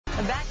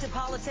Back to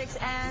politics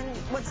and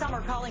what some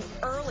are calling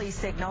early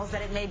signals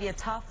that it may be a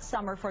tough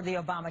summer for the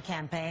Obama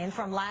campaign.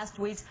 From last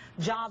week's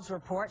jobs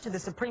report to the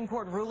Supreme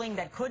Court ruling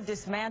that could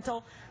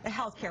dismantle the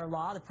health care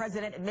law, the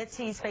president admits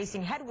he's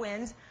facing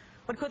headwinds.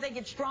 But could they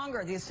get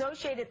stronger? The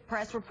Associated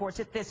Press reports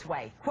it this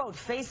way. Quote,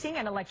 facing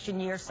an election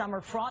year summer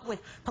fraught with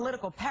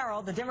political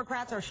peril, the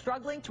Democrats are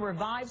struggling to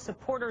revive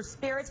supporters'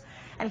 spirits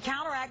and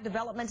counteract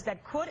developments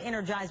that could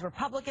energize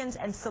Republicans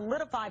and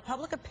solidify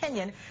public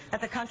opinion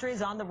that the country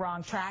is on the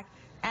wrong track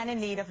and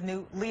in need of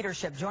new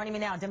leadership. Joining me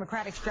now,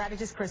 Democratic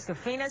strategist Chris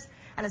Kofinas,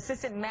 an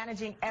assistant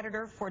managing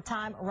editor for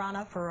Time,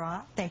 Rana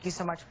Farah. Thank you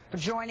so much for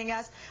joining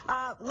us.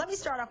 Let me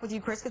start off with you,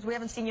 Chris, because we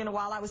haven't seen you in a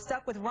while. I was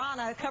stuck with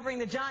Rana covering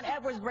the John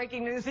Edwards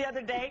breaking news the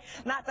other day.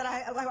 Not that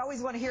I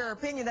always want to hear her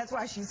opinion. That's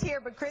why she's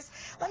here. But, Chris,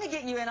 let me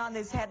get you in on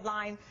this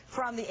headline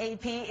from the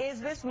AP.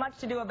 Is this much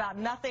to do about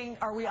nothing?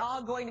 Are we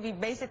all going to be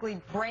basically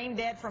brain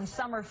dead from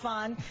summer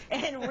fun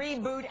and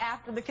reboot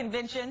after the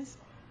conventions?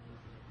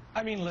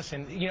 I mean,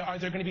 listen, are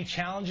there going to be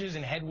challenges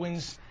and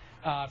headwinds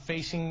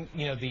facing,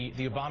 the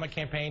Obama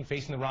campaign,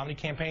 facing the Romney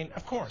campaign?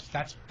 Of course,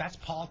 that's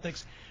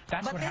politics.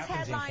 That's what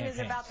happens in campaigns. But this headline is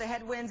about the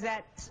headwinds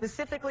that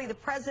specifically the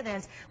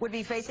president would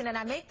be facing, and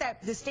I make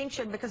that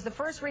distinction because the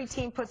First Read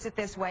team puts it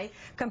this way.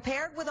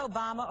 Compared with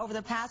Obama over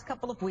the past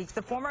couple of weeks,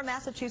 the former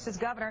Massachusetts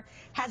governor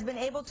has been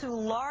able to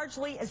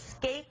largely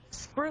escape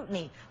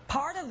scrutiny.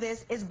 Part of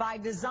this is by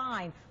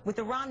design. With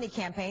the Romney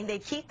campaign, they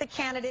keep the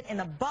candidate in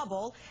a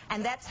bubble,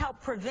 and that's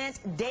helped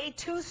prevent day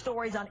two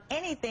stories on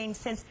anything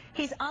since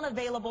he's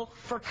unavailable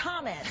for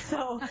comment.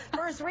 So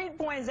First Read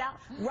points out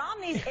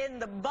Romney's in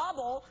the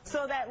bubble,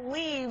 so that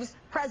leaves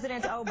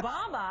President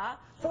Obama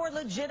for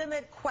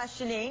legitimate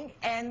questioning,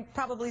 and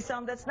probably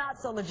some that's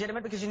not so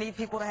legitimate because you need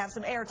people to have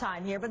some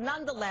airtime here. But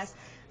nonetheless,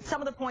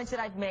 some of the points that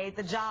I've made,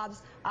 the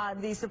jobs,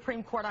 the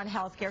Supreme Court on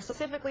health care,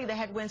 specifically the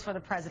headwinds for the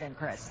president,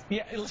 Chris.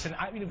 Yeah, listen,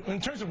 I mean, in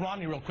terms of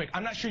Romney, real quick,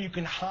 I'm not sure you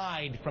can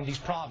hide from these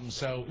problems.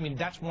 So, I mean,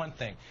 that's one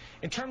thing.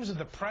 In terms of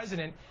the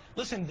president,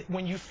 listen,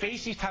 when you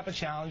face these type of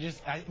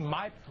challenges,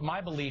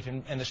 my belief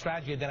and the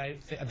strategy that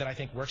I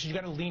think works is you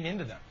got to lean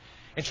into them.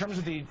 In terms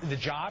of the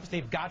jobs,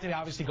 they've got to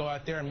obviously go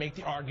out there and make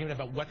the argument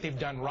about what they've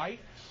done right,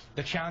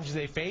 the challenges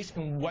they face,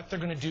 and what they're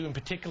going to do in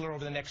particular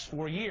over the next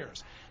 4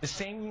 years. The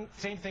same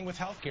thing with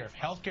healthcare. If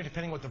healthcare,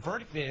 depending on what the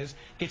verdict is,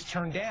 gets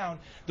turned down,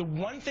 the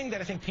one thing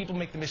that I think people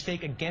make the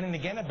mistake again and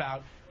again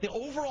about, the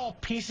overall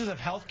pieces of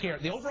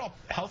healthcare, the overall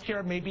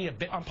healthcare may be a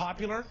bit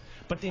unpopular,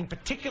 but in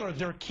particular,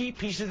 there are key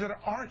pieces that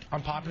aren't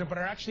unpopular, but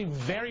are actually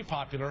very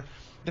popular,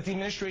 that the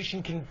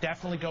administration can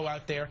definitely go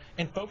out there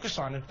and focus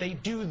on. If they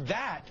do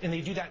that, and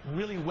they do that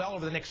really well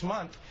over the next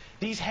month,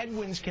 these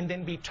headwinds can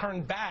then be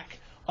turned back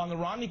on the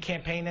Romney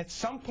campaign. At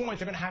some point,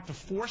 they're going to have to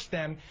force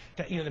them,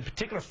 in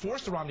particular,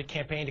 force the Romney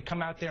campaign to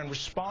come out there and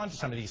respond to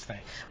some of these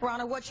things.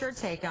 Rana, what's your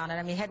take on it?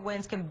 I mean,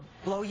 headwinds can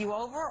blow you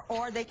over,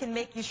 or they can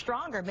make you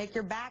stronger, make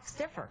your back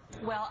stiffer.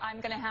 Well, I'm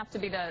going to have to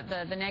be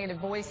the negative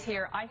voice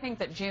here. I think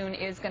that June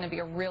is going to be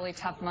a really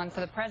tough month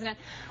for the president.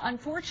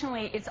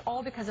 Unfortunately, it's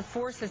all because of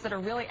forces that are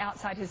really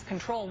outside his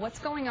control. What's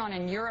going on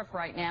in Europe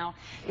right now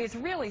is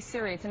really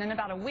serious, and in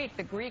about a week,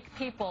 the Greek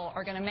people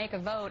are going to make a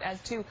vote as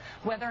to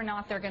whether or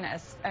not they're going to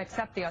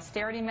accept the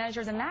austerity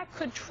measures, and that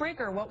could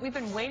trigger what we've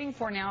been waiting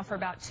for now for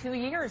about 2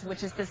 years,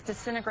 which is this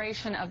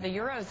disintegration of the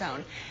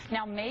Eurozone.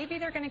 Now, maybe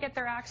they're going to get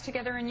their acts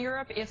together in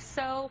Europe. If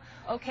so,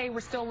 okay,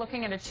 we're still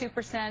looking at a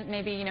 2%,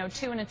 maybe,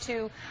 2 and a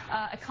 2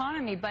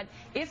 economy. But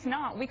if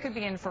not, we could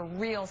be in for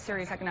real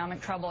serious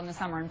economic trouble in the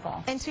summer and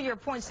fall. And to your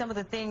point, some of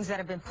the things that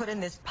have been put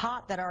in this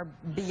pot that are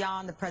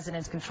beyond the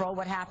president's control,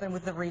 what happened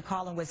with the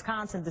recall in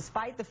Wisconsin,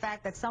 despite the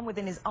fact that some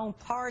within his own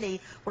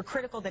party were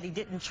critical that he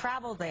didn't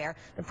travel there,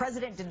 the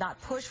president did not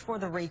push for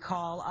the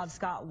recall of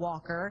Scott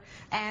Walker,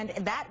 and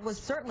that was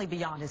certainly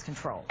beyond his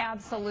control.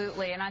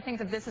 Absolutely, and I think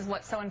that this is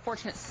what's so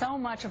unfortunate. So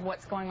much of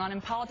what's going on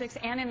in politics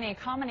and in the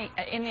economy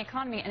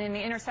and in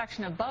the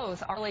intersection of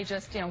both are really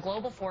just,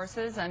 global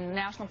forces and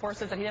national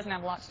forces that he doesn't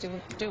have a lot to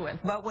do with.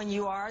 But when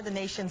you are the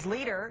nation's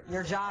leader,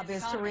 your job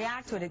is to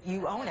react to it.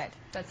 You own it.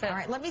 That's it. All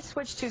right, let me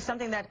switch to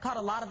something that caught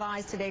a lot of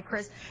eyes today,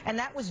 Chris, and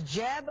that was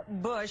Jeb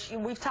Bush.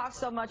 We've talked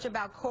so much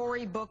about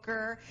Cory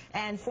Booker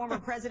and former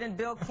President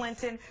Bill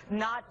Clinton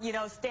not,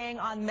 staying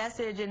on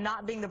message and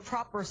not being the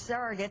proper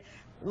surrogate.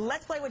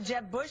 Let's play what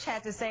Jeb Bush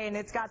had to say, and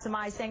it's got some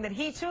eyes saying that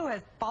he, too,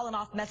 has fallen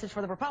off message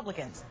for the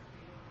Republicans.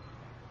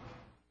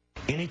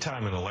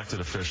 Anytime an elected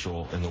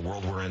official in the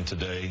world we're in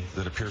today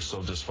that appears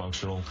so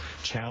dysfunctional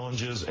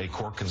challenges a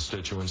core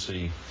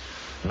constituency,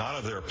 not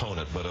of their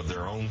opponent, but of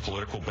their own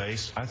political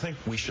base, I think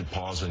we should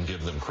pause and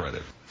give them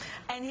credit.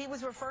 And he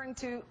was referring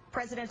to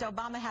President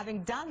Obama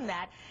having done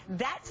that.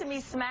 That, to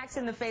me, smacks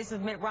in the face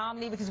of Mitt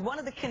Romney, because one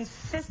of the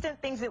consistent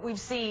things that we've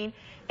seen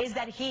is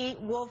that he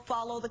will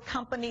follow the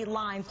company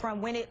line,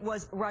 from when it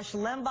was Rush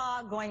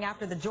Limbaugh going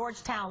after the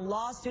Georgetown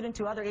law student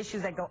to other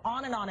issues that go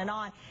on and on and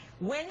on.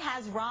 When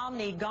has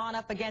Romney gone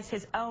up against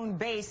his own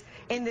base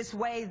in this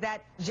way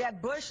that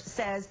Jeb Bush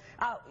says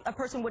a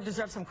person would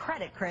deserve some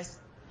credit, Chris?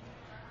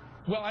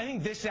 Well, I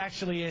think this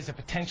actually is a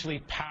potentially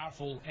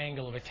powerful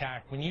angle of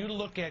attack. When you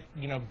look at,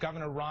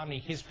 Governor Romney,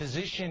 his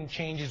position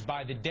changes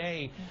by the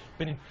day,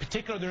 but in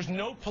particular, there's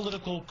no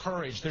political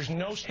courage. There's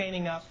no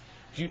standing up,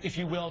 if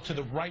you will, to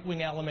the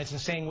right-wing elements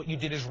and saying what you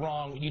did is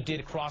wrong, what you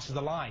did crosses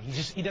the line.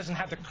 He doesn't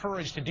have the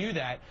courage to do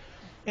that.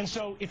 And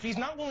so if he's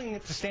not willing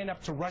to stand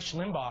up to Rush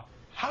Limbaugh,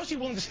 how is he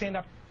willing to stand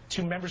up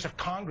to members of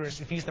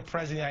Congress if he's the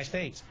President of the United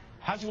States?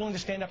 How is he willing to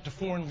stand up to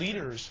foreign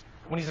leaders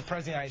when he's the President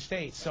of the United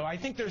States? So I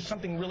think there's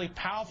something really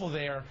powerful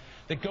there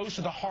that goes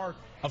to the heart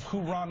of who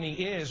Romney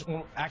is,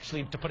 or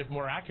actually, to put it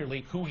more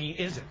accurately, who he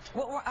isn't.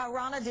 Well,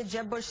 Ronna, did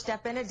Jeb Bush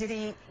step in it? Did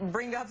he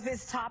bring up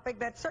this topic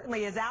that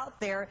certainly is out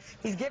there?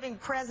 He's giving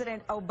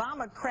President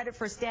Obama credit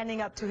for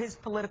standing up to his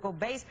political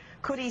base.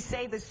 Could he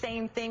say the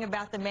same thing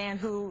about the man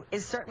who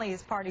is certainly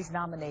his party's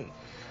nominee?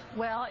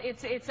 Well,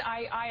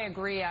 I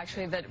agree,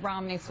 actually, that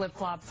Romney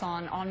flip-flops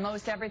on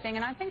most everything,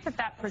 and I think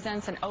that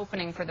presents an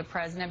opening for the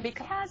president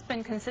because he has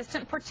been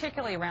consistent,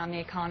 particularly around the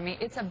economy.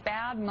 It's a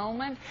bad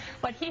moment,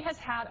 but he has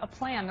had a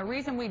plan. The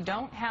reason we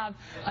don't have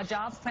a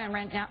jobs plan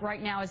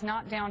right now is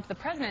not down to the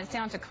president. It's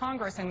down to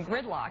Congress and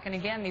gridlock, and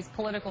again, these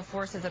political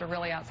forces that are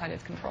really outside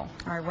his control.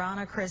 All right,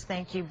 Ronna, Chris,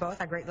 thank you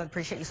both. I greatly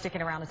appreciate you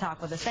sticking around to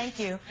talk with us. Thank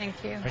you.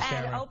 Thank you.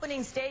 And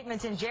opening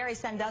statements in Jerry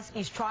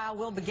Sandusky's trial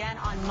will begin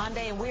on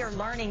Monday, and we are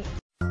learning